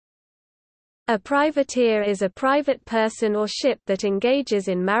A privateer is a private person or ship that engages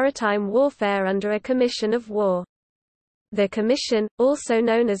in maritime warfare under a commission of war. The commission, also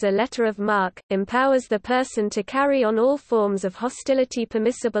known as a letter of marque, empowers the person to carry on all forms of hostility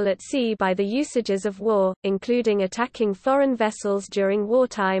permissible at sea by the usages of war, including attacking foreign vessels during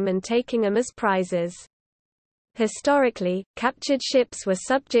wartime and taking them as prizes. Historically, captured ships were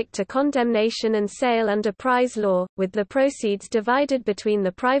subject to condemnation and sale under prize law, with the proceeds divided between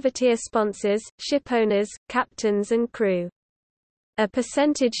the privateer sponsors, shipowners, captains and crew. A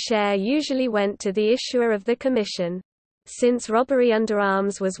percentage share usually went to the issuer of the commission. Since robbery under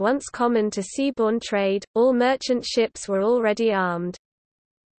arms was once common to seaborne trade, all merchant ships were already armed.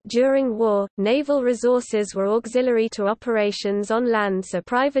 During war, naval resources were auxiliary to operations on land, so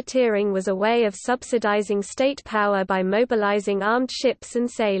privateering was a way of subsidizing state power by mobilizing armed ships and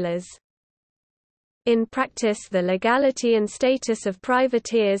sailors. In practice, the legality and status of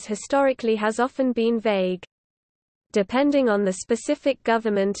privateers historically has often been vague. Depending on the specific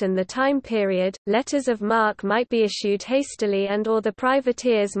government and the time period, letters of marque might be issued hastily and/or the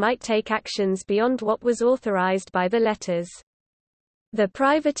privateers might take actions beyond what was authorized by the letters. The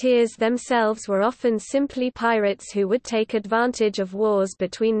privateers themselves were often simply pirates who would take advantage of wars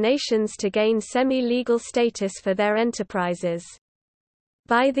between nations to gain semi-legal status for their enterprises.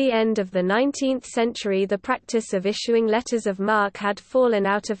 By the end of the 19th century, the practice of issuing letters of marque had fallen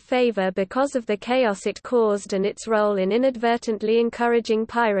out of favor because of the chaos it caused and its role in inadvertently encouraging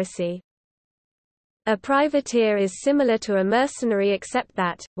piracy. A privateer is similar to a mercenary except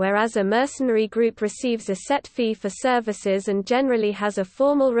that, whereas a mercenary group receives a set fee for services and generally has a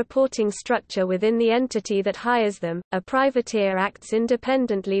formal reporting structure within the entity that hires them, a privateer acts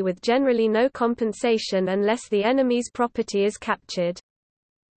independently with generally no compensation unless the enemy's property is captured.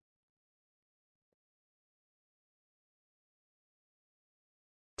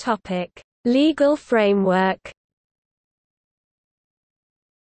 Legal framework.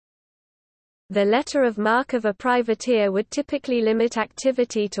 The letter of marque of a privateer would typically limit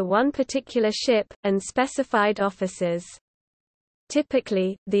activity to one particular ship, and specified officers.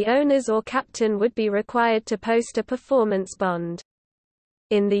 Typically, the owners or captain would be required to post a performance bond.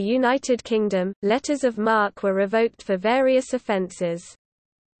 In the United Kingdom, letters of marque were revoked for various offences.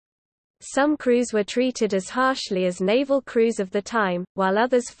 Some crews were treated as harshly as naval crews of the time, while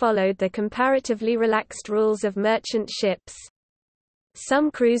others followed the comparatively relaxed rules of merchant ships.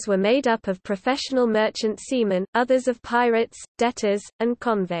 Some crews were made up of professional merchant seamen, others of pirates, debtors, and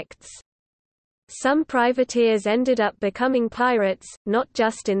convicts. Some privateers ended up becoming pirates, not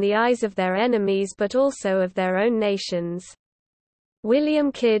just in the eyes of their enemies but also of their own nations. William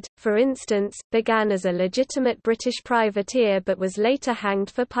Kidd, for instance, began as a legitimate British privateer but was later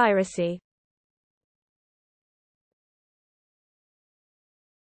hanged for piracy.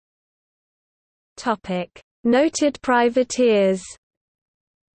 Noted privateers.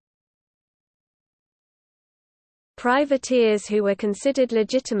 Privateers who were considered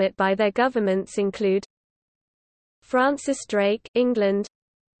legitimate by their governments include Francis Drake, England;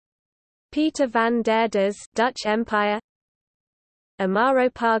 Peter van der Does, Dutch Empire; Amaro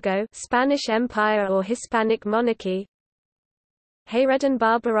Pargo, Spanish Empire or Hispanic Monarchy; Hayreddin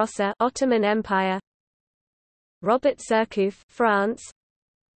Barbarossa, Ottoman Empire; Robert Surcouf, France;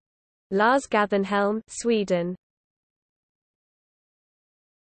 Lars Gathenhelm, Sweden.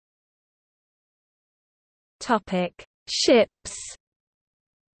 Topic: Ships.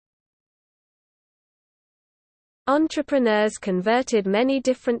 Entrepreneurs converted many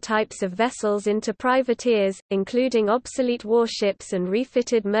different types of vessels into privateers, including obsolete warships and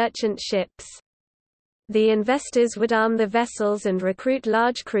refitted merchant ships. The investors would arm the vessels and recruit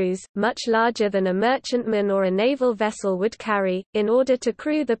large crews, much larger than a merchantman or a naval vessel would carry, in order to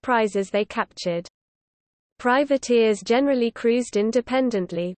crew the prizes they captured. Privateers generally cruised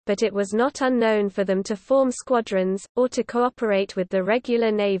independently, but it was not unknown for them to form squadrons, or to cooperate with the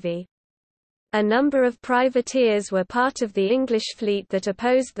regular navy. A number of privateers were part of the English fleet that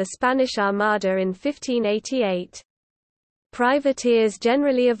opposed the Spanish Armada in 1588. Privateers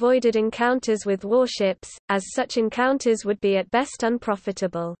generally avoided encounters with warships, as such encounters would be at best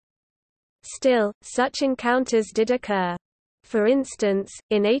unprofitable. Still, such encounters did occur. For instance,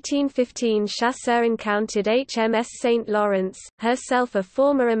 in 1815 Chasseur encountered HMS St. Lawrence, herself a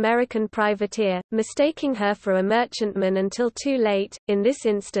former American privateer, mistaking her for a merchantman until too late. In this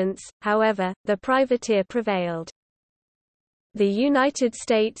instance, however, the privateer prevailed. The United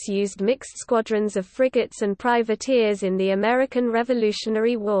States used mixed squadrons of frigates and privateers in the American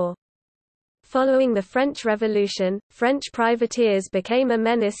Revolutionary War. Following the French Revolution, French privateers became a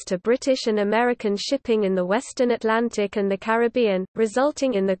menace to British and American shipping in the western Atlantic and the Caribbean,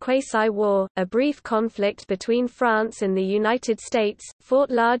 resulting in the Quasi-War, a brief conflict between France and the United States,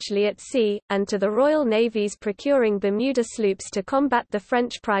 fought largely at sea, and to the Royal Navy's procuring Bermuda sloops to combat the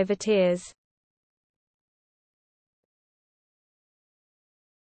French privateers.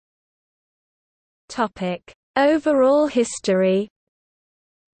 Overall history.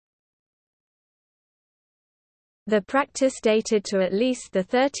 The practice dated to at least the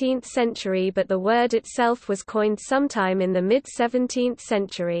 13th century, but the word itself was coined sometime in the mid-17th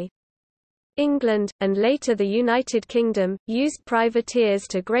century. England, and later the United Kingdom, used privateers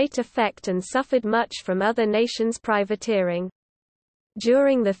to great effect and suffered much from other nations' privateering.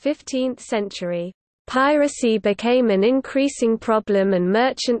 During the 15th century, piracy became an increasing problem and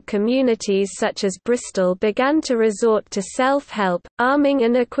merchant communities such as Bristol began to resort to self-help, arming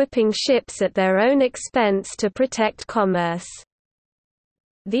and equipping ships at their own expense to protect commerce.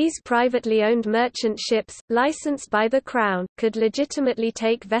 These privately owned merchant ships, licensed by the Crown, could legitimately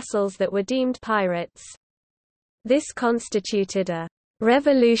take vessels that were deemed pirates. This constituted a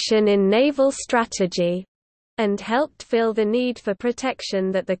revolution in naval strategy, and helped fill the need for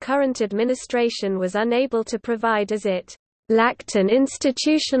protection that the current administration was unable to provide as it lacked an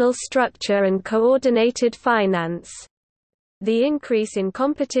institutional structure and coordinated finance. The increase in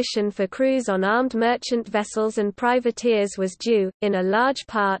competition for crews on armed merchant vessels and privateers was due, in a large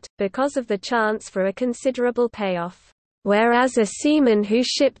part, because of the chance for a considerable payoff. Whereas a seaman who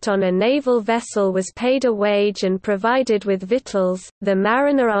shipped on a naval vessel was paid a wage and provided with victuals, the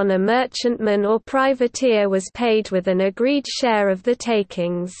mariner on a merchantman or privateer was paid with an agreed share of the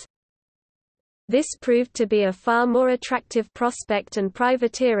takings. This proved to be a far more attractive prospect, and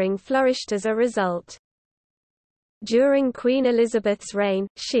privateering flourished as a result. During Queen Elizabeth's reign,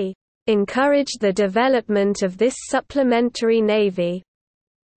 she encouraged the development of this supplementary navy.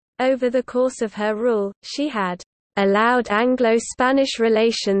 Over the course of her rule, she had allowed Anglo-Spanish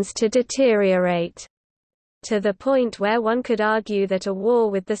relations to deteriorate, to the point where one could argue that a war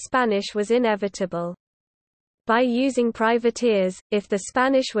with the Spanish was inevitable. By using privateers, if the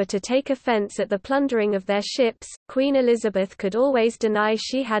Spanish were to take offense at the plundering of their ships, Queen Elizabeth could always deny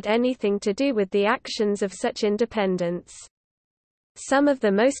she had anything to do with the actions of such independents. Some of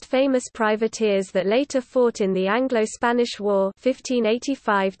the most famous privateers that later fought in the Anglo-Spanish War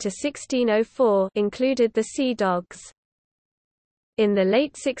 1585–1604 included the Sea Dogs. In the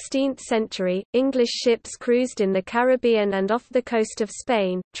late 16th century, English ships cruised in the Caribbean and off the coast of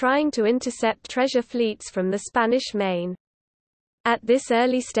Spain, trying to intercept treasure fleets from the Spanish Main. At this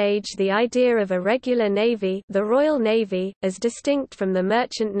early stage, the idea of a regular navy, the Royal Navy, as distinct from the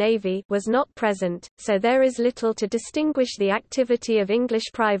merchant navy, was not present, so there is little to distinguish the activity of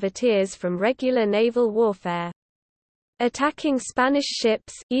English privateers from regular naval warfare. Attacking Spanish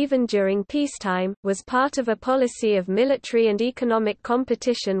ships, even during peacetime, was part of a policy of military and economic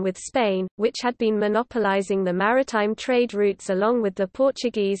competition with Spain, which had been monopolizing the maritime trade routes along with the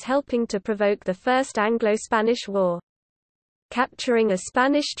Portuguese, helping to provoke the First Anglo-Spanish War. Capturing a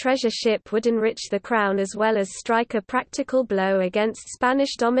Spanish treasure ship would enrich the Crown as well as strike a practical blow against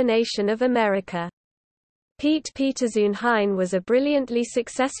Spanish domination of America. Piet Pieterzoon Hein was a brilliantly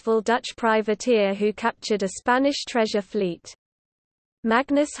successful Dutch privateer who captured a Spanish treasure fleet.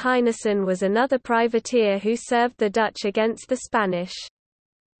 Magnus Heinessen was another privateer who served the Dutch against the Spanish.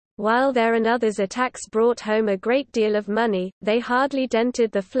 While their and others' attacks brought home a great deal of money, they hardly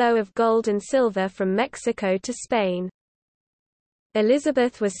dented the flow of gold and silver from Mexico to Spain.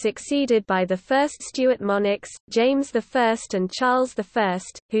 Elizabeth was succeeded by the first Stuart monarchs, James I and Charles I,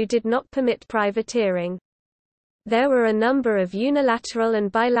 who did not permit privateering. There were a number of unilateral and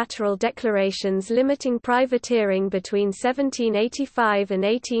bilateral declarations limiting privateering between 1785 and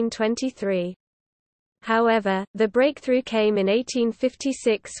 1823. However, the breakthrough came in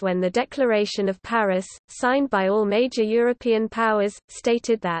 1856 when the Declaration of Paris, signed by all major European powers,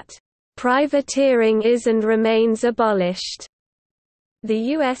 stated that, "Privateering is and remains abolished."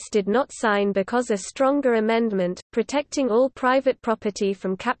 The U.S. did not sign because a stronger amendment, protecting all private property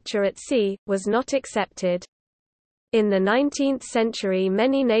from capture at sea, was not accepted. In the 19th century,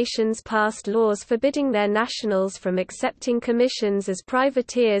 many nations passed laws forbidding their nationals from accepting commissions as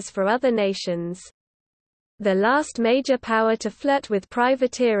privateers for other nations. The last major power to flirt with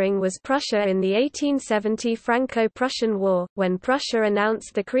privateering was Prussia in the 1870 Franco-Prussian War, when Prussia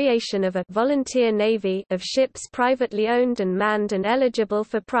announced the creation of a «volunteer navy» of ships privately owned and manned and eligible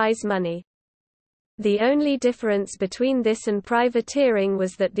for prize money. The only difference between this and privateering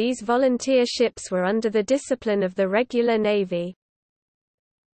was that these volunteer ships were under the discipline of the regular navy.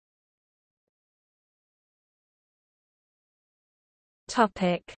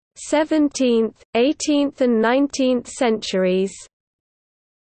 17th, 18th and 19th centuries.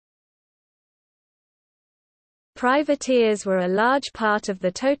 Privateers were a large part of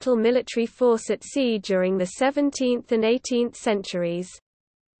the total military force at sea during the 17th and 18th centuries.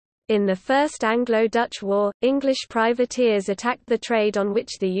 In the First Anglo-Dutch War, English privateers attacked the trade on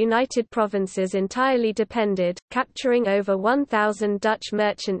which the United Provinces entirely depended, capturing over 1,000 Dutch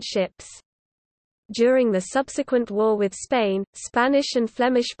merchant ships. During the subsequent war with Spain, Spanish and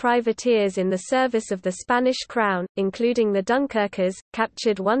Flemish privateers in the service of the Spanish crown, including the Dunkirkers,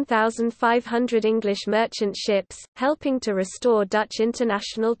 captured 1,500 English merchant ships, helping to restore Dutch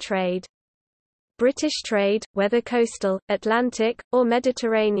international trade. British trade, whether coastal, Atlantic, or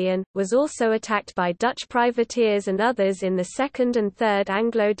Mediterranean, was also attacked by Dutch privateers and others in the Second and Third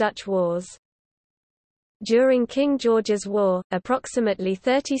Anglo-Dutch Wars. During King George's War, approximately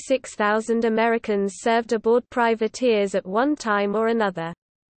 36,000 Americans served aboard privateers at one time or another.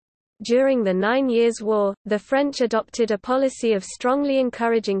 During the 9 Years' War, the French adopted a policy of strongly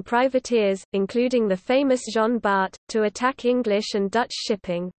encouraging privateers, including the famous Jean Bart, to attack English and Dutch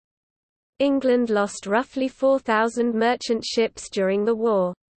shipping. England lost roughly 4,000 merchant ships during the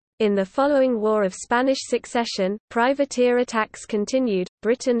war. In the following War of Spanish Succession, privateer attacks continued,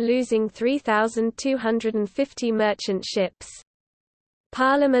 Britain losing 3,250 merchant ships.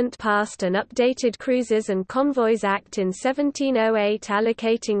 Parliament passed an updated Cruisers and Convoys Act in 1708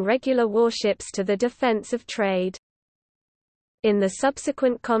 allocating regular warships to the defence of trade. In the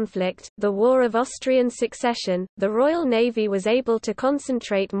subsequent conflict, the War of Austrian Succession, the Royal Navy was able to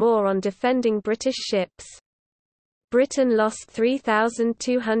concentrate more on defending British ships. Britain lost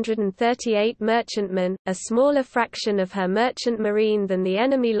 3,238 merchantmen, a smaller fraction of her merchant marine than the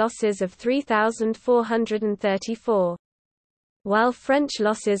enemy losses of 3,434. While French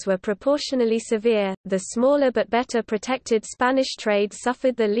losses were proportionally severe, the smaller but better protected Spanish trade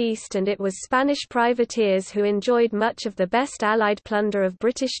suffered the least, and it was Spanish privateers who enjoyed much of the best Allied plunder of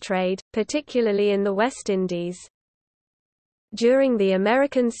British trade, particularly in the West Indies. During the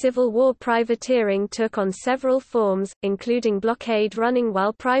American Civil War, privateering took on several forms, including blockade running,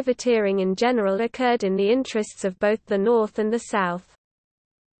 while privateering in general occurred in the interests of both the North and the South.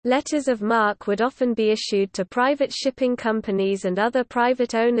 Letters of marque would often be issued to private shipping companies and other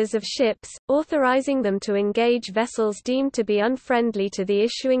private owners of ships, authorizing them to engage vessels deemed to be unfriendly to the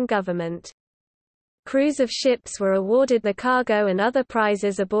issuing government. Crews of ships were awarded the cargo and other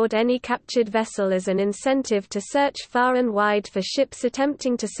prizes aboard any captured vessel as an incentive to search far and wide for ships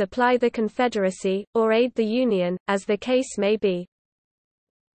attempting to supply the Confederacy, or aid the Union, as the case may be.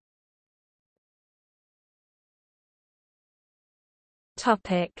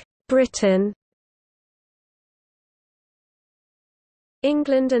 Britain.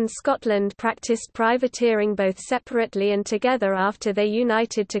 England and Scotland practiced privateering both separately and together after they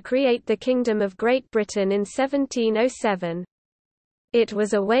united to create the Kingdom of Great Britain in 1707. It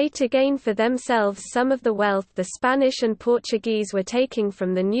was a way to gain for themselves some of the wealth the Spanish and Portuguese were taking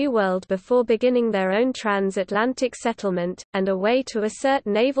from the New World before beginning their own transatlantic settlement, and a way to assert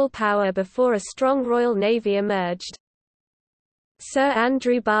naval power before a strong Royal Navy emerged. Sir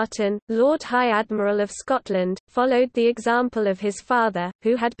Andrew Barton, Lord High Admiral of Scotland, followed the example of his father,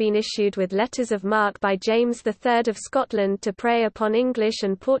 who had been issued with letters of marque by James III of Scotland to prey upon English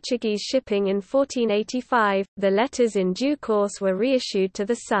and Portuguese shipping in 1485. The letters in due course were reissued to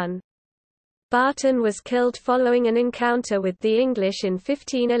the Sun. Barton was killed following an encounter with the English in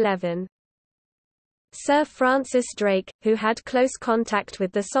 1511. Sir Francis Drake, who had close contact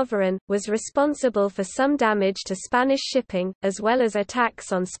with the sovereign, was responsible for some damage to Spanish shipping, as well as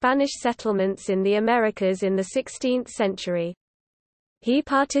attacks on Spanish settlements in the Americas in the 16th century. He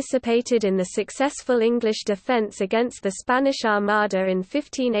participated in the successful English defence against the Spanish Armada in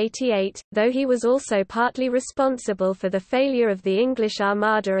 1588, though he was also partly responsible for the failure of the English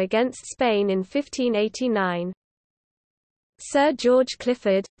Armada against Spain in 1589. Sir George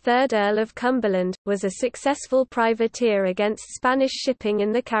Clifford, 3rd Earl of Cumberland, was a successful privateer against Spanish shipping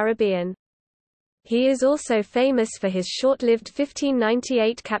in the Caribbean. He is also famous for his short-lived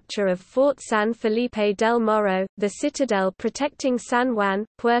 1598 capture of Fort San Felipe del Morro, the citadel protecting San Juan,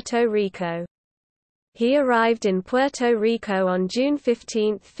 Puerto Rico. He arrived in Puerto Rico on June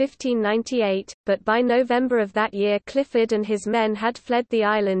 15, 1598, but by November of that year Clifford and his men had fled the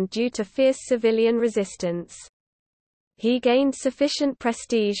island due to fierce civilian resistance. He gained sufficient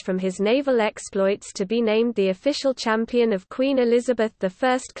prestige from his naval exploits to be named the official champion of Queen Elizabeth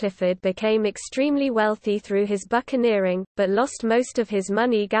I. Clifford became extremely wealthy through his buccaneering, but lost most of his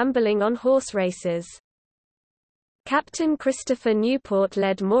money gambling on horse races. Captain Christopher Newport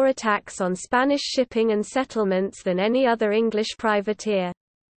led more attacks on Spanish shipping and settlements than any other English privateer.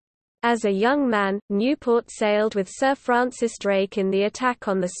 As a young man, Newport sailed with Sir Francis Drake in the attack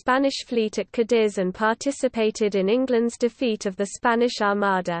on the Spanish fleet at Cadiz and participated in England's defeat of the Spanish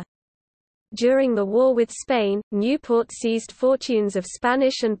Armada. During the war with Spain, Newport seized fortunes of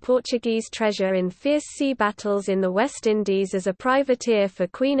Spanish and Portuguese treasure in fierce sea battles in the West Indies. As a privateer for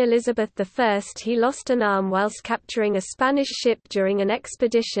Queen Elizabeth I, he lost an arm whilst capturing a Spanish ship during an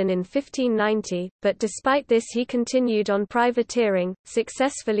expedition in 1590, but despite this he continued on privateering,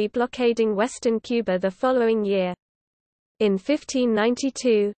 successfully blockading western Cuba the following year. In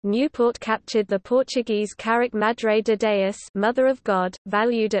 1592, Newport captured the Portuguese carrack Madre de Deus, Mother of God,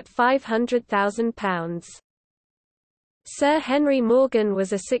 valued at £500,000. Sir Henry Morgan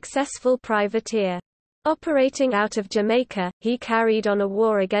was a successful privateer. Operating out of Jamaica, he carried on a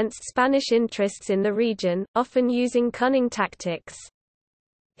war against Spanish interests in the region, often using cunning tactics.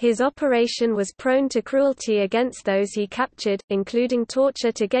 His operation was prone to cruelty against those he captured, including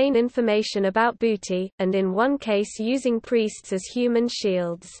torture to gain information about booty, and in one case using priests as human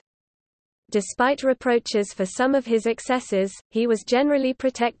shields. Despite reproaches for some of his excesses, he was generally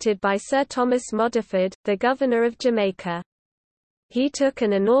protected by Sir Thomas Modiford, the governor of Jamaica. He took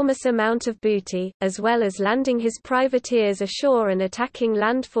an enormous amount of booty, as well as landing his privateers ashore and attacking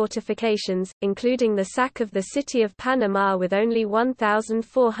land fortifications, including the sack of the city of Panama with only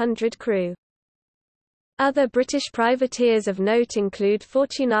 1,400 crew. Other British privateers of note include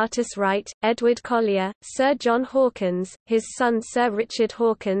Fortunatus Wright, Edward Collier, Sir John Hawkins, his son Sir Richard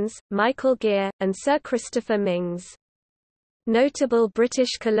Hawkins, Michael Gear, and Sir Christopher Mings. Notable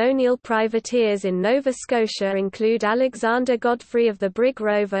British colonial privateers in Nova Scotia include Alexander Godfrey of the brig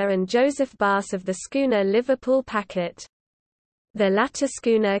Rover and Joseph Bass of the schooner Liverpool Packet. The latter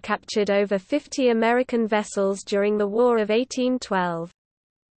schooner captured over 50 American vessels during the War of 1812.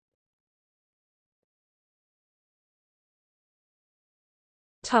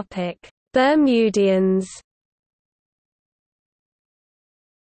 Bermudians.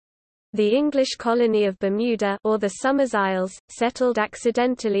 The English colony of Bermuda, or the Somers Isles, settled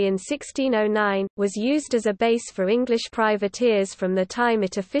accidentally in 1609, was used as a base for English privateers from the time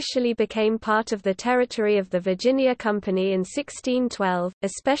it officially became part of the territory of the Virginia Company in 1612,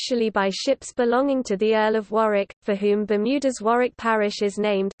 especially by ships belonging to the Earl of Warwick, for whom Bermuda's Warwick Parish is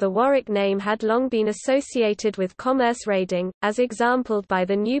named. The Warwick name had long been associated with commerce raiding, as exampled by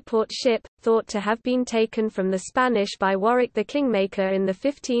the Newport ship, thought to have been taken from the Spanish by Warwick the Kingmaker in the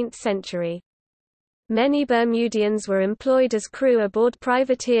 15th century. Many Bermudians were employed as crew aboard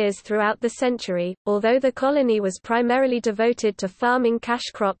privateers throughout the century, although the colony was primarily devoted to farming cash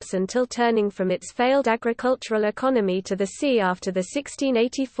crops until turning from its failed agricultural economy to the sea after the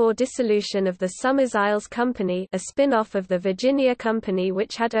 1684 dissolution of the Somers Isles Company, a spin-off of the Virginia Company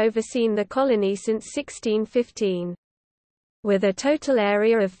which had overseen the colony since 1615. With a total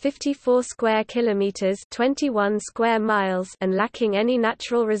area of 54 square kilometers (21 square miles) and lacking any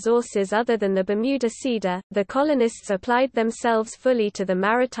natural resources other than the Bermuda cedar, the colonists applied themselves fully to the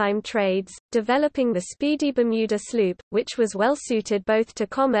maritime trades, developing the speedy Bermuda sloop, which was well suited both to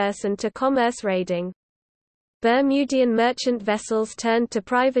commerce and to commerce raiding. Bermudian merchant vessels turned to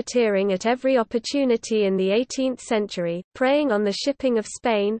privateering at every opportunity in the 18th century, preying on the shipping of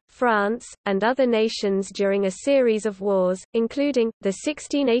Spain, France, and other nations during a series of wars, including, the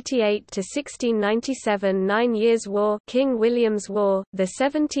 1688–1697 Nine Years' War, King William's War, the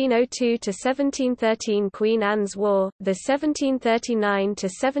 1702–1713 Queen Anne's War, the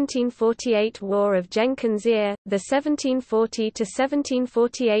 1739–1748 War of Jenkins' Ear, the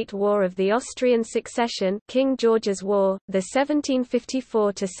 1740–1748 War of the Austrian Succession, King George's War, the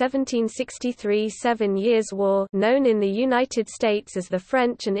 1754–1763 Seven Years' War, known in the United States as the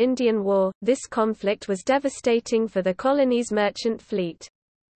French and Indian War. This conflict was devastating for the colony's merchant fleet.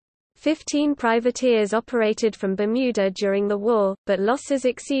 15 privateers operated from Bermuda during the war, but losses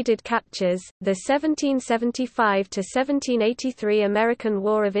exceeded captures. The 1775–1783 American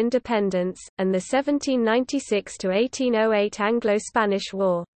War of Independence, and the 1796–1808 Anglo-Spanish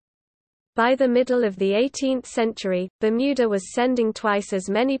War. By the middle of the 18th century, Bermuda was sending twice as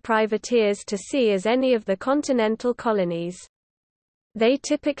many privateers to sea as any of the continental colonies. They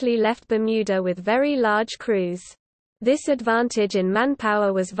typically left Bermuda with very large crews. This advantage in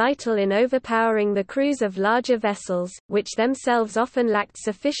manpower was vital in overpowering the crews of larger vessels, which themselves often lacked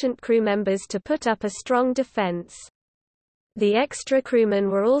sufficient crew members to put up a strong defense. The extra crewmen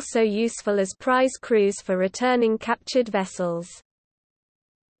were also useful as prize crews for returning captured vessels.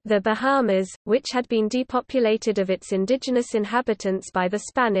 The Bahamas, which had been depopulated of its indigenous inhabitants by the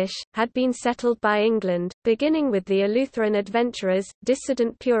Spanish, had been settled by England, beginning with the Eleutheran adventurers,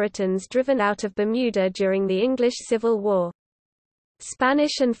 dissident Puritans driven out of Bermuda during the English Civil War.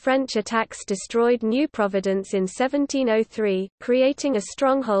 Spanish and French attacks destroyed New Providence in 1703, creating a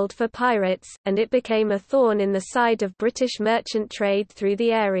stronghold for pirates, and it became a thorn in the side of British merchant trade through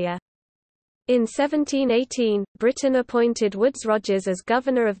the area. In 1718, Britain appointed Woodes Rogers as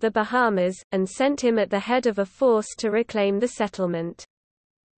governor of the Bahamas, and sent him at the head of a force to reclaim the settlement.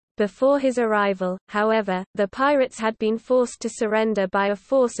 Before his arrival, however, the pirates had been forced to surrender by a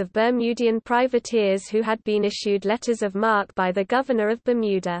force of Bermudian privateers who had been issued letters of marque by the governor of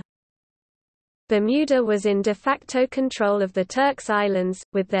Bermuda. Bermuda was in de facto control of the Turks Islands,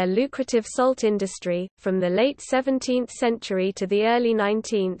 with their lucrative salt industry, from the late 17th century to the early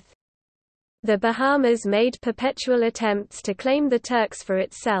 19th. The Bahamas made perpetual attempts to claim the Turks for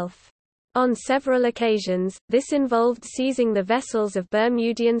itself. On several occasions, this involved seizing the vessels of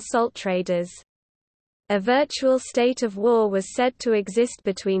Bermudian salt traders. A virtual state of war was said to exist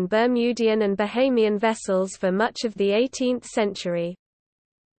between Bermudian and Bahamian vessels for much of the 18th century.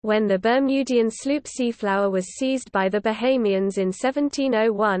 When the Bermudian sloop Seaflower was seized by the Bahamians in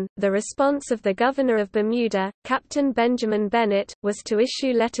 1701, the response of the governor of Bermuda, Captain Benjamin Bennett, was to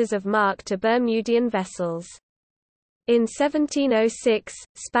issue letters of marque to Bermudian vessels. In 1706,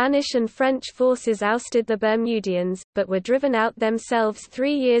 Spanish and French forces ousted the Bermudians, but were driven out themselves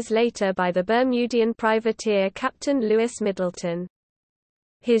 3 years later by the Bermudian privateer Captain Louis Middleton.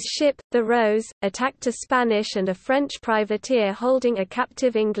 His ship, the Rose, attacked a Spanish and a French privateer holding a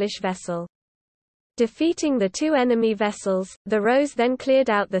captive English vessel. Defeating the two enemy vessels, the Rose then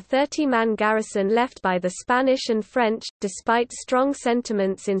cleared out the 30-man garrison left by the Spanish and French, despite strong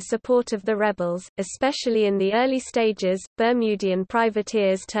sentiments in support of the rebels, especially in the early stages. Bermudian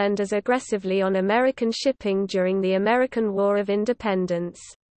privateers turned as aggressively on American shipping during the American War of Independence.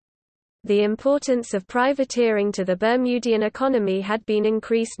 The importance of privateering to the Bermudian economy had been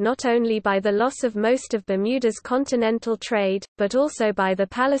increased not only by the loss of most of Bermuda's continental trade, but also by the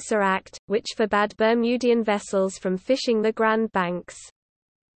Palliser Act, which forbade Bermudian vessels from fishing the Grand Banks.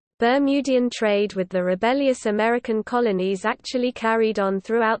 Bermudian trade with the rebellious American colonies actually carried on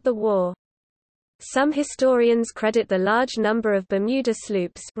throughout the war. Some historians credit the large number of Bermuda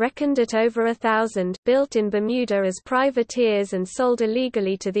sloops, reckoned at over 1,000, built in Bermuda as privateers and sold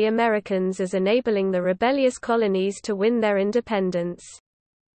illegally to the Americans as enabling the rebellious colonies to win their independence.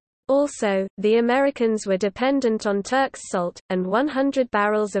 Also, the Americans were dependent on Turks' salt, and 100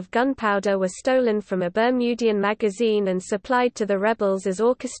 barrels of gunpowder were stolen from a Bermudian magazine and supplied to the rebels as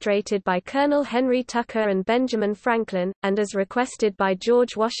orchestrated by Colonel Henry Tucker and Benjamin Franklin, and as requested by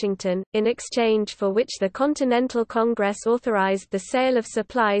George Washington, in exchange for which the Continental Congress authorized the sale of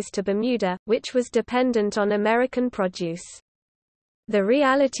supplies to Bermuda, which was dependent on American produce. The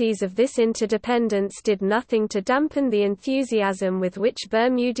realities of this interdependence did nothing to dampen the enthusiasm with which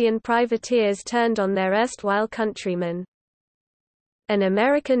Bermudian privateers turned on their erstwhile countrymen. An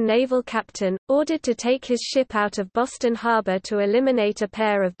American naval captain, ordered to take his ship out of Boston Harbor to eliminate a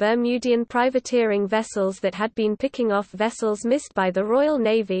pair of Bermudian privateering vessels that had been picking off vessels missed by the Royal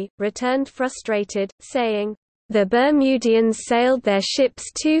Navy, returned frustrated, saying, "The Bermudians sailed their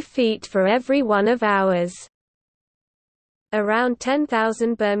ships 2 feet for every one of ours." Around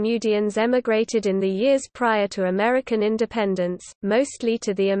 10,000 Bermudians emigrated in the years prior to American independence, mostly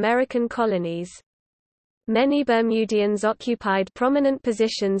to the American colonies. Many Bermudians occupied prominent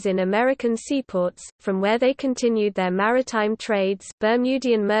positions in American seaports, from where they continued their maritime trades.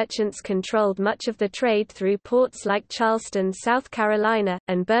 Bermudian merchants controlled much of the trade through ports like Charleston, South Carolina,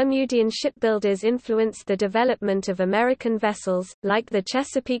 and Bermudian shipbuilders influenced the development of American vessels, like the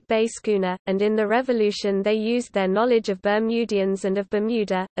Chesapeake Bay schooner, and in the Revolution they used their knowledge of Bermudians and of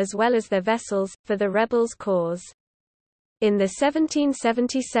Bermuda, as well as their vessels, for the rebels' cause. In the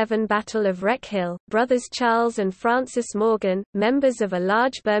 1777 Battle of Wreck Hill, brothers Charles and Francis Morgan, members of a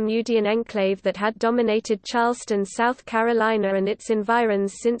large Bermudian enclave that had dominated Charleston, South Carolina and its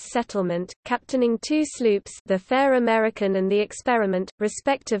environs since settlement, captaining 2 sloops, the Fair American and the Experiment,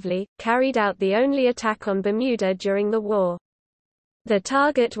 respectively, carried out the only attack on Bermuda during the war. The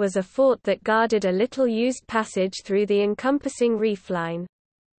target was a fort that guarded a little-used passage through the encompassing reef line.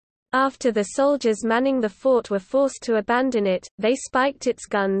 After the soldiers manning the fort were forced to abandon it, they spiked its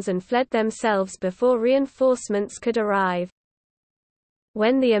guns and fled themselves before reinforcements could arrive.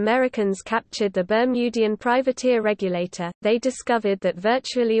 When the Americans captured the Bermudian privateer Regulator, they discovered that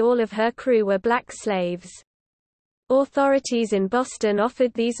virtually all of her crew were black slaves. Authorities in Boston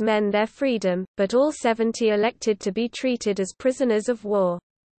offered these men their freedom, but all 70 elected to be treated as prisoners of war.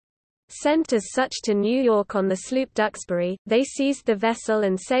 Sent as such to New York on the sloop Duxbury, they seized the vessel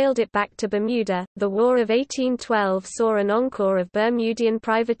and sailed it back to Bermuda. The War of 1812 saw an encore of Bermudian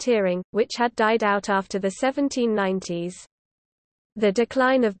privateering, which had died out after the 1790s. The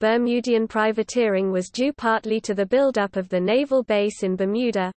decline of Bermudian privateering was due partly to the buildup of the naval base in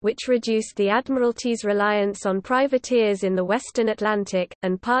Bermuda, which reduced the Admiralty's reliance on privateers in the western Atlantic,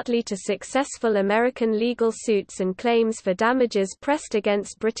 and partly to successful American legal suits and claims for damages pressed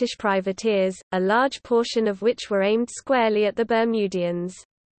against British privateers, a large portion of which were aimed squarely at the Bermudians.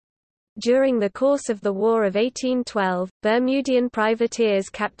 During the course of the War of 1812, Bermudian privateers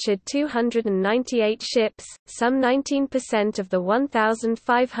captured 298 ships, some 19% of the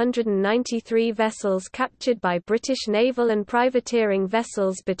 1,593 vessels captured by British naval and privateering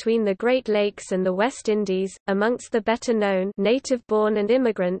vessels between the Great Lakes and the West Indies. Amongst the better-known native-born and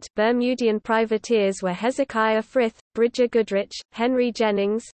immigrant Bermudian privateers were Hezekiah Frith, Bridger Goodrich, Henry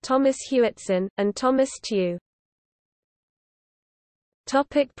Jennings, Thomas Hewitson, and Thomas Tew.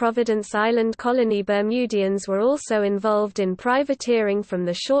 Providence Island colony. Bermudians were also involved in privateering from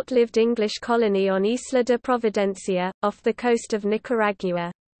the short-lived English colony on Isla de Providencia, off the coast of Nicaragua.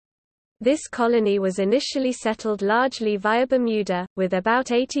 This colony was initially settled largely via Bermuda, with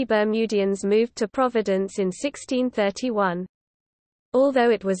about 80 Bermudians moved to Providence in 1631. Although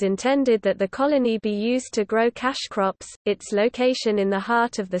it was intended that the colony be used to grow cash crops, its location in the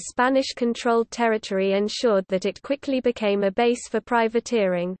heart of the Spanish-controlled territory ensured that it quickly became a base for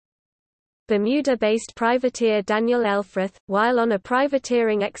privateering. Bermuda-based privateer Daniel Elfreth, while on a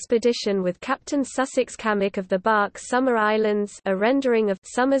privateering expedition with Captain Sussex Cammick of the bark Summer Islands, a rendering of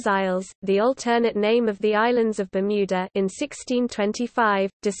Summer's Isles, the alternate name of the islands of Bermuda, in 1625,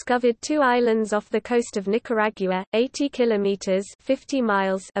 discovered two islands off the coast of Nicaragua, 80 kilometers (50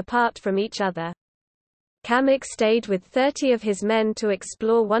 miles) apart from each other. Cammick stayed with 30 of his men to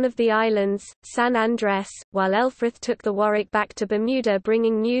explore one of the islands, San Andres, while Elfreth took the Warwick back to Bermuda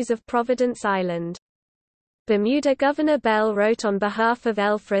bringing news of Providence Island. Bermuda Governor Bell wrote on behalf of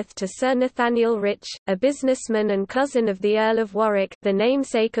Elfreth to Sir Nathaniel Rich, a businessman and cousin of the Earl of Warwick, the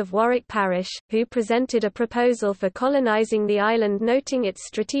namesake of Warwick Parish, who presented a proposal for colonizing the island, noting its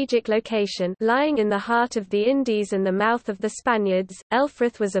strategic location lying in the heart of the Indies and the mouth of the Spaniards.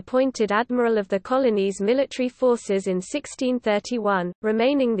 Elfreth was appointed admiral of the colony's military forces in 1631,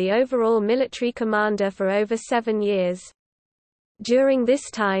 remaining the overall military commander for over 7 years. During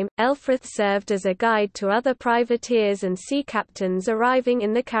this time, Elfreth served as a guide to other privateers and sea captains arriving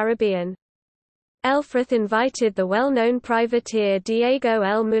in the Caribbean. Elfreth invited the well-known privateer Diego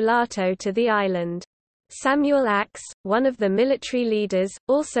el Mulato to the island. Samuel Axe, one of the military leaders,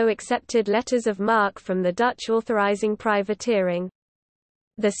 also accepted letters of marque from the Dutch authorizing privateering.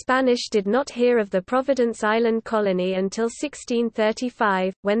 The Spanish did not hear of the Providence Island colony until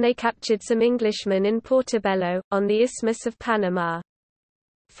 1635, when they captured some Englishmen in Portobello, on the Isthmus of Panama.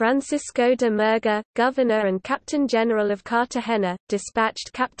 Francisco de Murga, governor and captain general of Cartagena,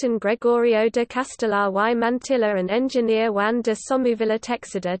 dispatched Captain Gregorio de Castelar y Mantilla and engineer Juan de Somuvilla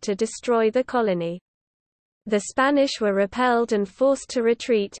Texada to destroy the colony. The Spanish were repelled and forced to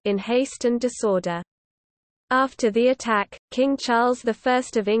retreat in haste and disorder. After the attack, King Charles I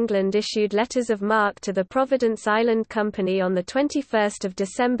of England issued letters of marque to the Providence Island Company on 21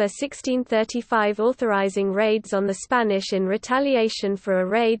 December 1635 authorizing raids on the Spanish in retaliation for a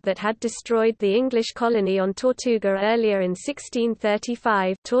raid that had destroyed the English colony on Tortuga earlier in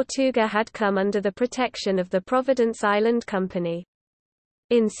 1635. Tortuga had come under the protection of the Providence Island Company.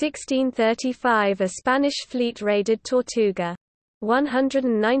 In 1635 a Spanish fleet raided Tortuga.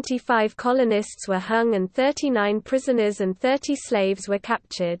 195 colonists were hung and 39 prisoners and 30 slaves were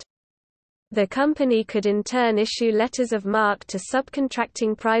captured. The company could in turn issue letters of marque to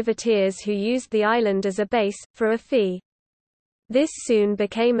subcontracting privateers who used the island as a base, for a fee. This soon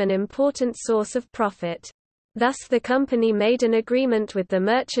became an important source of profit. Thus the company made an agreement with the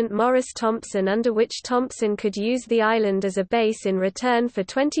merchant Morris Thompson under which Thompson could use the island as a base in return for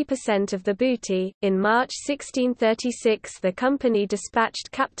 20% of the booty. In March 1636 the company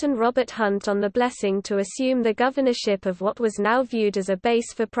dispatched Captain Robert Hunt on the Blessing to assume the governorship of what was now viewed as a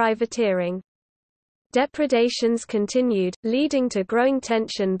base for privateering. Depredations continued, leading to growing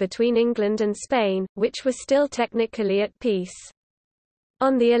tension between England and Spain, which were still technically at peace.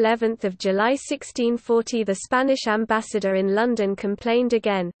 On the 11th of July 1640 the Spanish ambassador in London complained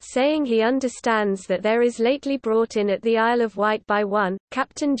again, saying he understands that there is lately brought in at the Isle of Wight by one,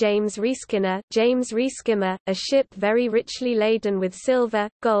 Captain James Reeskimmer, a ship very richly laden with silver,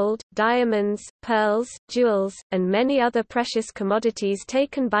 gold, diamonds, pearls, jewels, and many other precious commodities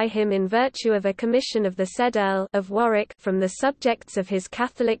taken by him in virtue of a commission of the said Earl of Warwick from the subjects of his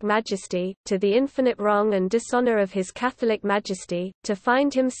Catholic Majesty, to the infinite wrong and dishonour of his Catholic Majesty, to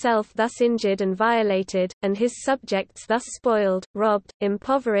find himself thus injured and violated, and his subjects thus spoiled, robbed,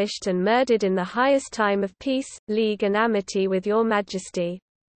 impoverished and murdered in the highest time of peace, league and amity with your Majesty.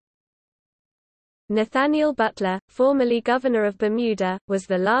 Nathaniel Butler, formerly Governor of Bermuda, was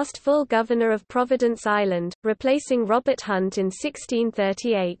the last full Governor of Providence Island, replacing Robert Hunt in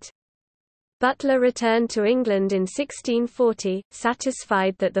 1638. Butler returned to England in 1640,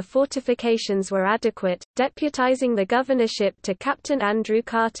 satisfied that the fortifications were adequate, deputizing the governorship to Captain Andrew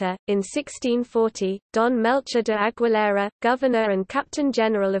Carter. In 1640, Don Melchor de Aguilera, governor and captain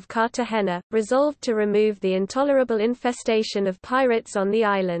general of Cartagena, resolved to remove the intolerable infestation of pirates on the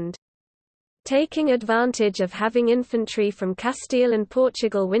island. Taking advantage of having infantry from Castile and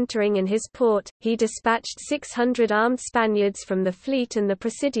Portugal wintering in his port, he dispatched 600 armed Spaniards from the fleet and the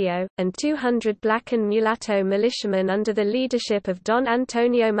Presidio, and 200 black and mulatto militiamen under the leadership of Don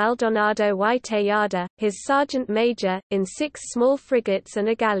Antonio Maldonado y Tejada, his sergeant major, in 6 small frigates and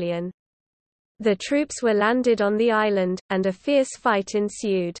a galleon. The troops were landed on the island, and a fierce fight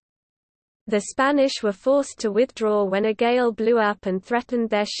ensued. The Spanish were forced to withdraw when a gale blew up and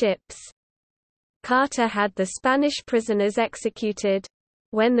threatened their ships. Carter had the Spanish prisoners executed.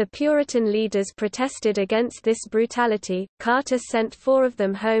 When the Puritan leaders protested against this brutality, Carter sent 4 of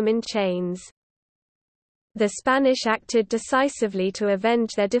them home in chains. The Spanish acted decisively to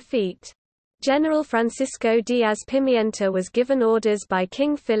avenge their defeat. General Francisco Diaz Pimienta was given orders by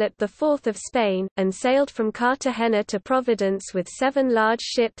King Philip IV of Spain, and sailed from Cartagena to Providence with 7 large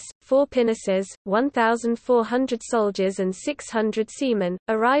ships, 4 pinnaces, 1,400 soldiers and 600 seamen,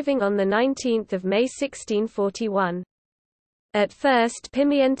 arriving on 19 May 1641. At first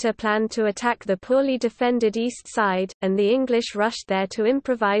Pimienta planned to attack the poorly defended east side, and the English rushed there to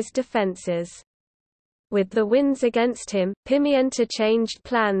improvise defences. With the winds against him, Pimienta changed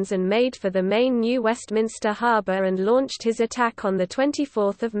plans and made for the main New Westminster harbour and launched his attack on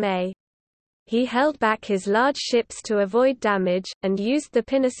 24 May. He held back his large ships to avoid damage, and used the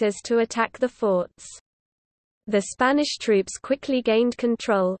pinnaces to attack the forts. The Spanish troops quickly gained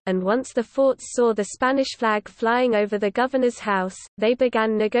control, and once the forts saw the Spanish flag flying over the governor's house, they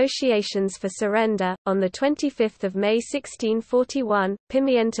began negotiations for surrender. On 25 May 1641,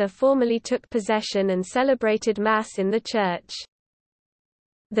 Pimienta formally took possession and celebrated Mass in the church.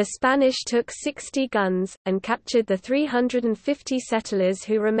 The Spanish took 60 guns, and captured the 350 settlers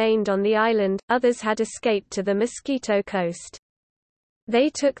who remained on the island. Others had escaped to the Mosquito Coast. They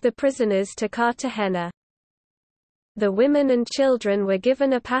took the prisoners to Cartagena. The women and children were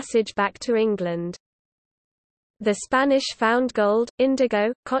given a passage back to England. The Spanish found gold,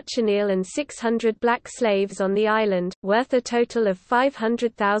 indigo, cochineal and 600 black slaves on the island, worth a total of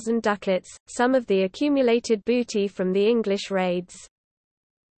 500,000 ducats, some of the accumulated booty from the English raids.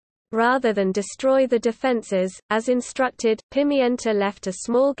 Rather than destroy the defences, as instructed, Pimienta left a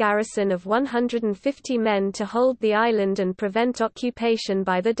small garrison of 150 men to hold the island and prevent occupation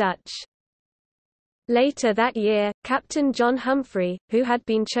by the Dutch. Later that year, Captain John Humphrey, who had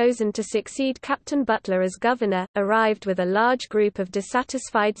been chosen to succeed Captain Butler as governor, arrived with a large group of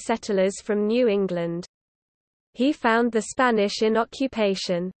dissatisfied settlers from New England. He found the Spanish in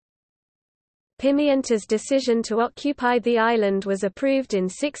occupation. Pimienta's decision to occupy the island was approved in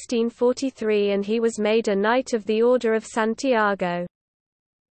 1643 and he was made a Knight of the Order of Santiago.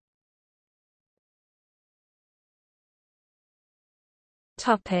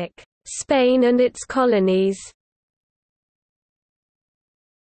 Spain and its colonies.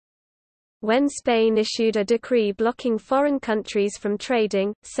 When Spain issued a decree blocking foreign countries from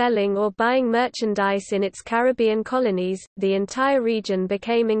trading, selling or buying merchandise in its Caribbean colonies, the entire region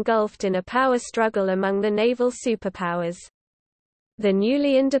became engulfed in a power struggle among the naval superpowers. The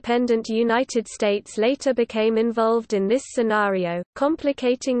newly independent United States later became involved in this scenario,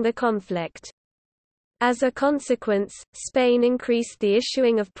 complicating the conflict. As a consequence, Spain increased the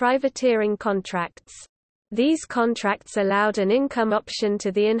issuing of privateering contracts. These contracts allowed an income option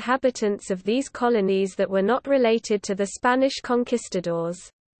to the inhabitants of these colonies that were not related to the Spanish conquistadors.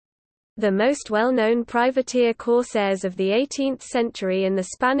 The most well-known privateer corsairs of the 18th century in the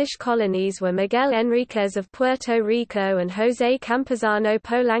Spanish colonies were Miguel Enríquez of Puerto Rico and José Campuzano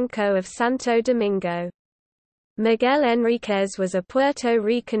Polanco of Santo Domingo. Miguel Enriquez was a Puerto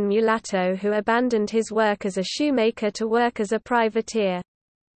Rican mulatto who abandoned his work as a shoemaker to work as a privateer.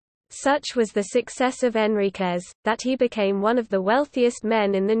 Such was the success of Enriquez, that he became one of the wealthiest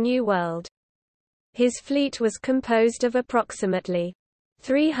men in the New World. His fleet was composed of approximately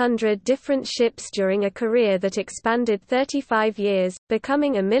 300 different ships during a career that expanded 35 years,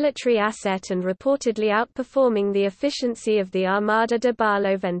 becoming a military asset and reportedly outperforming the efficiency of the Armada de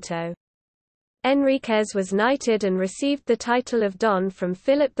Barlovento. Enriquez was knighted and received the title of Don from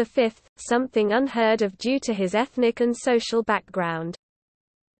Philip V, something unheard of due to his ethnic and social background.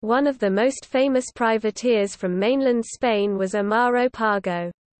 One of the most famous privateers from mainland Spain was Amaro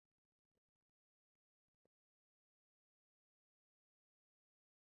Pargo.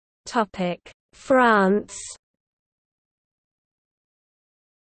 France.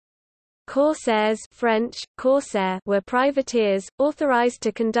 Corsairs, French, corsair, were privateers, authorized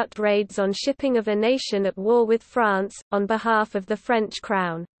to conduct raids on shipping of a nation at war with France, on behalf of the French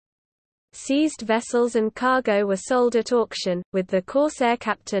crown. Seized vessels and cargo were sold at auction, with the corsair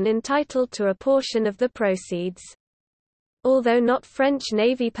captain entitled to a portion of the proceeds. Although not French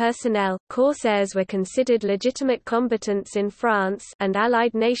Navy personnel, corsairs were considered legitimate combatants in France and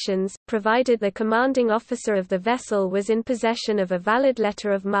Allied nations, provided the commanding officer of the vessel was in possession of a valid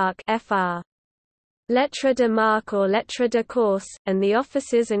letter of marque (FR). Lettre de marque or lettre de course, and the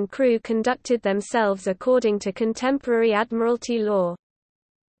officers and crew conducted themselves according to contemporary Admiralty law.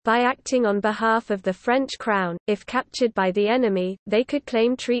 By acting on behalf of the French crown, if captured by the enemy, they could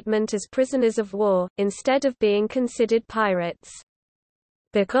claim treatment as prisoners of war, instead of being considered pirates.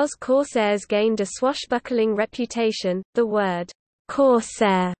 Because corsairs gained a swashbuckling reputation, the word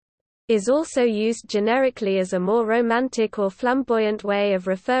corsair is also used generically as a more romantic or flamboyant way of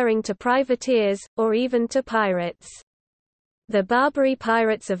referring to privateers, or even to pirates. The Barbary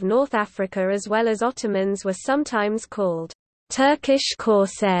pirates of North Africa as well as Ottomans were sometimes called Turkish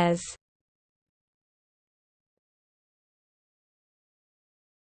corsairs.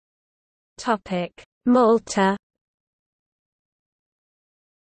 Malta.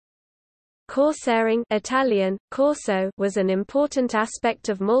 Corsairing, Italian, corso, was an important aspect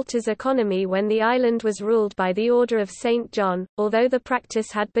of Malta's economy when the island was ruled by the Order of St. John, although the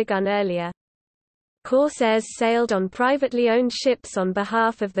practice had begun earlier. Corsairs sailed on privately owned ships on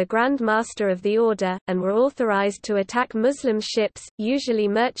behalf of the Grand Master of the Order, and were authorized to attack Muslim ships, usually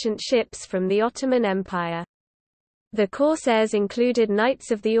merchant ships from the Ottoman Empire. The corsairs included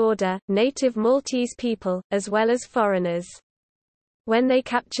Knights of the Order, native Maltese people, as well as foreigners. When they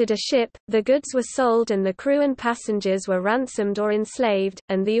captured a ship, the goods were sold and the crew and passengers were ransomed or enslaved,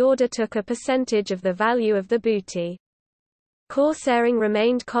 and the Order took a percentage of the value of the booty. Corsairing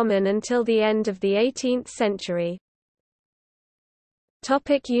remained common until the end of the 18th century.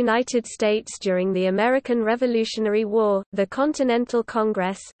 United States. During the American Revolutionary War, the Continental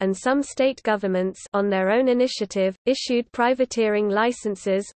Congress, and some state governments on their own initiative, issued privateering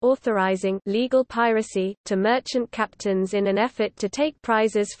licenses, authorizing legal piracy to merchant captains in an effort to take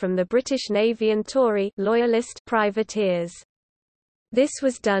prizes from the British Navy and Tory loyalist privateers. This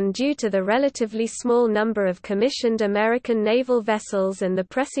was done due to the relatively small number of commissioned American naval vessels and the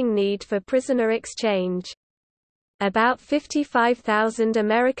pressing need for prisoner exchange. About 55,000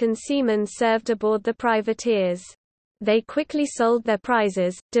 American seamen served aboard the privateers. They quickly sold their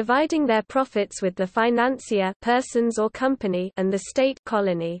prizes, dividing their profits with the financier, persons or company, and the state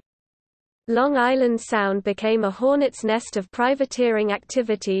colony. Long Island Sound became a hornet's nest of privateering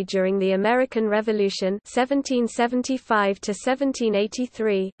activity during the American Revolution 1775 to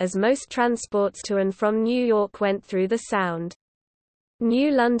 1783, as most transports to and from New York went through the Sound.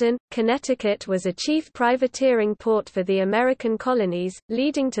 New London, Connecticut was a chief privateering port for the American colonies,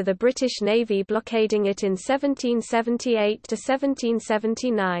 leading to the British Navy blockading it in 1778 to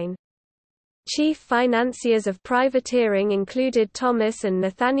 1779. Chief financiers of privateering included Thomas and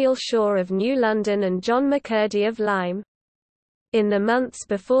Nathaniel Shaw of New London and John McCurdy of Lyme. In the months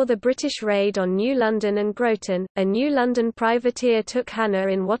before the British raid on New London and Groton, a New London privateer took Hannah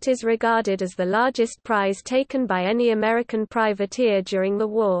in what is regarded as the largest prize taken by any American privateer during the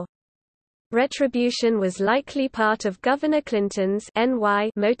war. Retribution was likely part of Governor Clinton's (NY)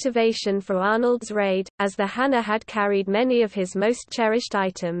 motivation for Arnold's raid, as the Hannah had carried many of his most cherished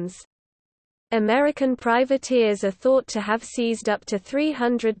items. American privateers are thought to have seized up to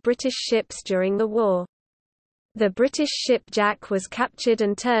 300 British ships during the war. The British ship Jack was captured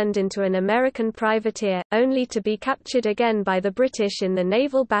and turned into an American privateer, only to be captured again by the British in the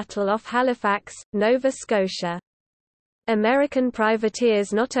naval battle off Halifax, Nova Scotia. American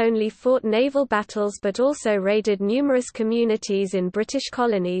privateers not only fought naval battles but also raided numerous communities in British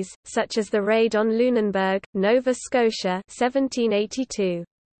colonies, such as the raid on Lunenburg, Nova Scotia 1782.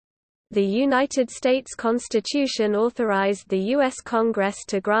 The United States Constitution authorized the U.S. Congress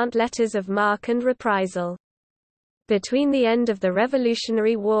to grant letters of marque and reprisal. Between the end of the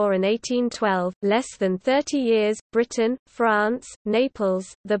Revolutionary War and 1812, less than 30 years, Britain, France,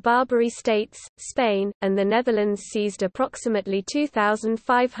 Naples, the Barbary States, Spain, and the Netherlands seized approximately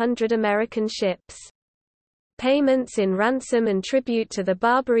 2,500 American ships. Payments in ransom and tribute to the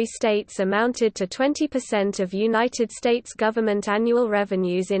Barbary States amounted to 20% of United States government annual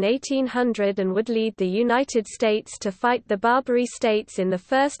revenues in 1800 and would lead the United States to fight the Barbary States in the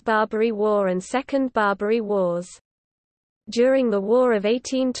First Barbary War and Second Barbary Wars. During the War of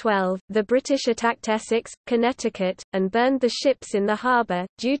 1812, the British attacked Essex, Connecticut, and burned the ships in the harbour,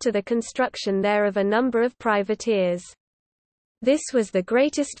 due to the construction there of a number of privateers. This was the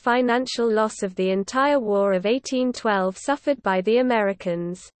greatest financial loss of the entire War of 1812 suffered by the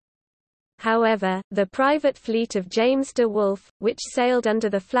Americans. However, the private fleet of James de Wolfe, which sailed under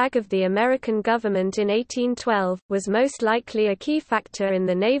the flag of the American government in 1812, was most likely a key factor in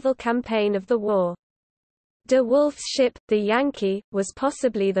the naval campaign of the war. De Wolfe's ship, the Yankee, was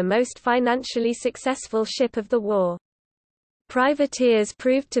possibly the most financially successful ship of the war. Privateers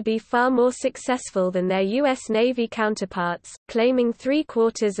proved to be far more successful than their U.S. Navy counterparts, claiming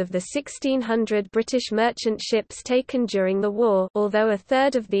 3/4 of the 1,600 British merchant ships taken during the war, although a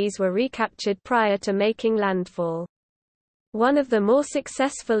third of these were recaptured prior to making landfall. One of the more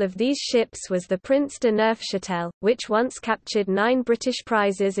successful of these ships was the Prince de Neufchâtel, which once captured 9 British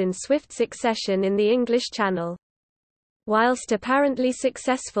prizes in swift succession in the English Channel. Whilst apparently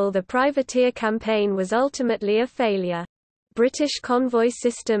successful, the privateer campaign was ultimately a failure. British convoy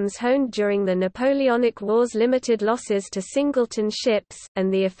systems honed during the Napoleonic Wars limited losses to singleton ships,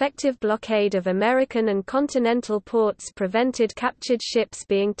 and the effective blockade of American and continental ports prevented captured ships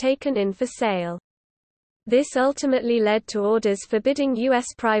being taken in for sale. This ultimately led to orders forbidding U.S.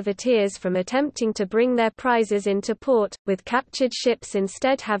 privateers from attempting to bring their prizes into port, with captured ships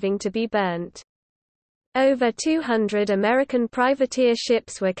instead having to be burnt. Over 200 American privateer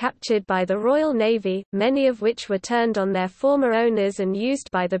ships were captured by the Royal Navy, many of which were turned on their former owners and used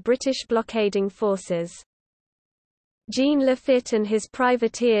by the British blockading forces. Jean Lafitte and his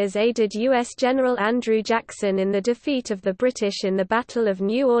privateers aided U.S. General Andrew Jackson in the defeat of the British in the Battle of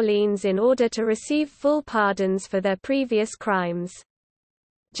New Orleans in order to receive full pardons for their previous crimes.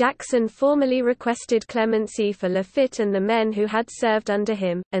 Jackson formally requested clemency for Lafitte and the men who had served under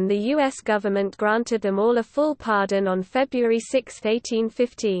him, and the U.S. government granted them all a full pardon on February 6,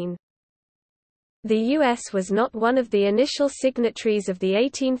 1815. The U.S. was not one of the initial signatories of the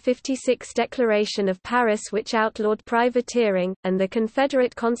 1856 Declaration of Paris, which outlawed privateering, and the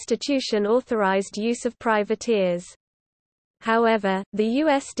Confederate Constitution authorized use of privateers. However, the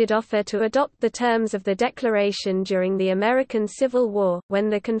U.S. did offer to adopt the terms of the declaration during the American Civil War, when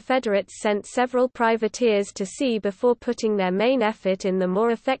the Confederates sent several privateers to sea before putting their main effort in the more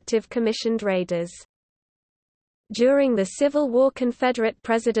effective commissioned raiders. During the Civil War, Confederate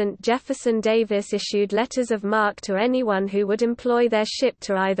President Jefferson Davis issued letters of marque to anyone who would employ their ship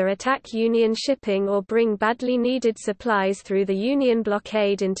to either attack Union shipping or bring badly needed supplies through the Union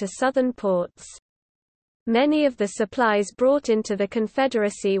blockade into southern ports. Many of the supplies brought into the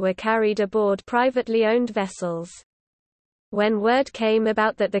Confederacy were carried aboard privately owned vessels. When word came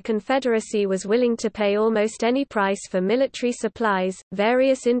about that the Confederacy was willing to pay almost any price for military supplies,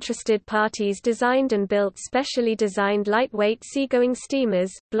 various interested parties designed and built specially designed lightweight seagoing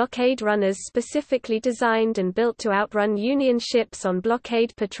steamers, blockade runners specifically designed and built to outrun Union ships on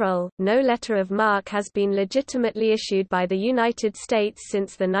blockade patrol. No letter of marque has been legitimately issued by the United States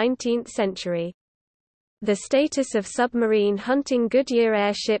since the 19th century. The status of submarine hunting Goodyear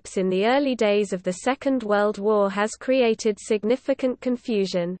airships in the early days of the Second World War has created significant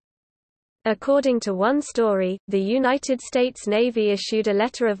confusion. According to one story, the United States Navy issued a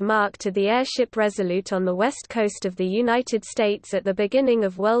letter of marque to the airship Resolute on the west coast of the United States at the beginning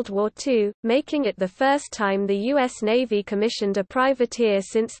of World War II, making it the first time the U.S. Navy commissioned a privateer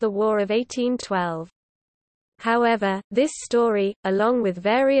since the War of 1812. However, this story, along with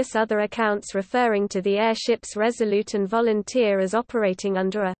various other accounts referring to the airships Resolute and Volunteer as operating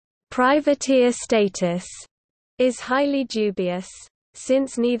under a privateer status, is highly dubious.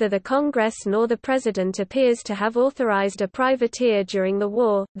 Since neither the Congress nor the President appears to have authorized a privateer during the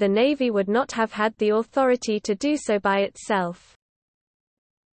war, the Navy would not have had the authority to do so by itself.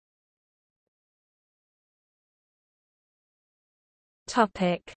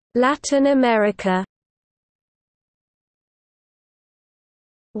 Latin America.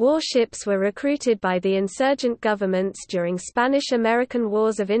 Warships were recruited by the insurgent governments during Spanish-American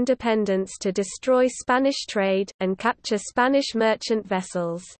Wars of Independence to destroy Spanish trade, and capture Spanish merchant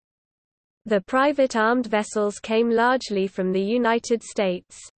vessels. The private armed vessels came largely from the United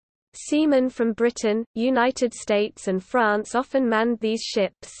States. Seamen from Britain, United States and France often manned these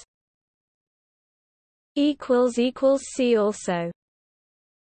ships. See also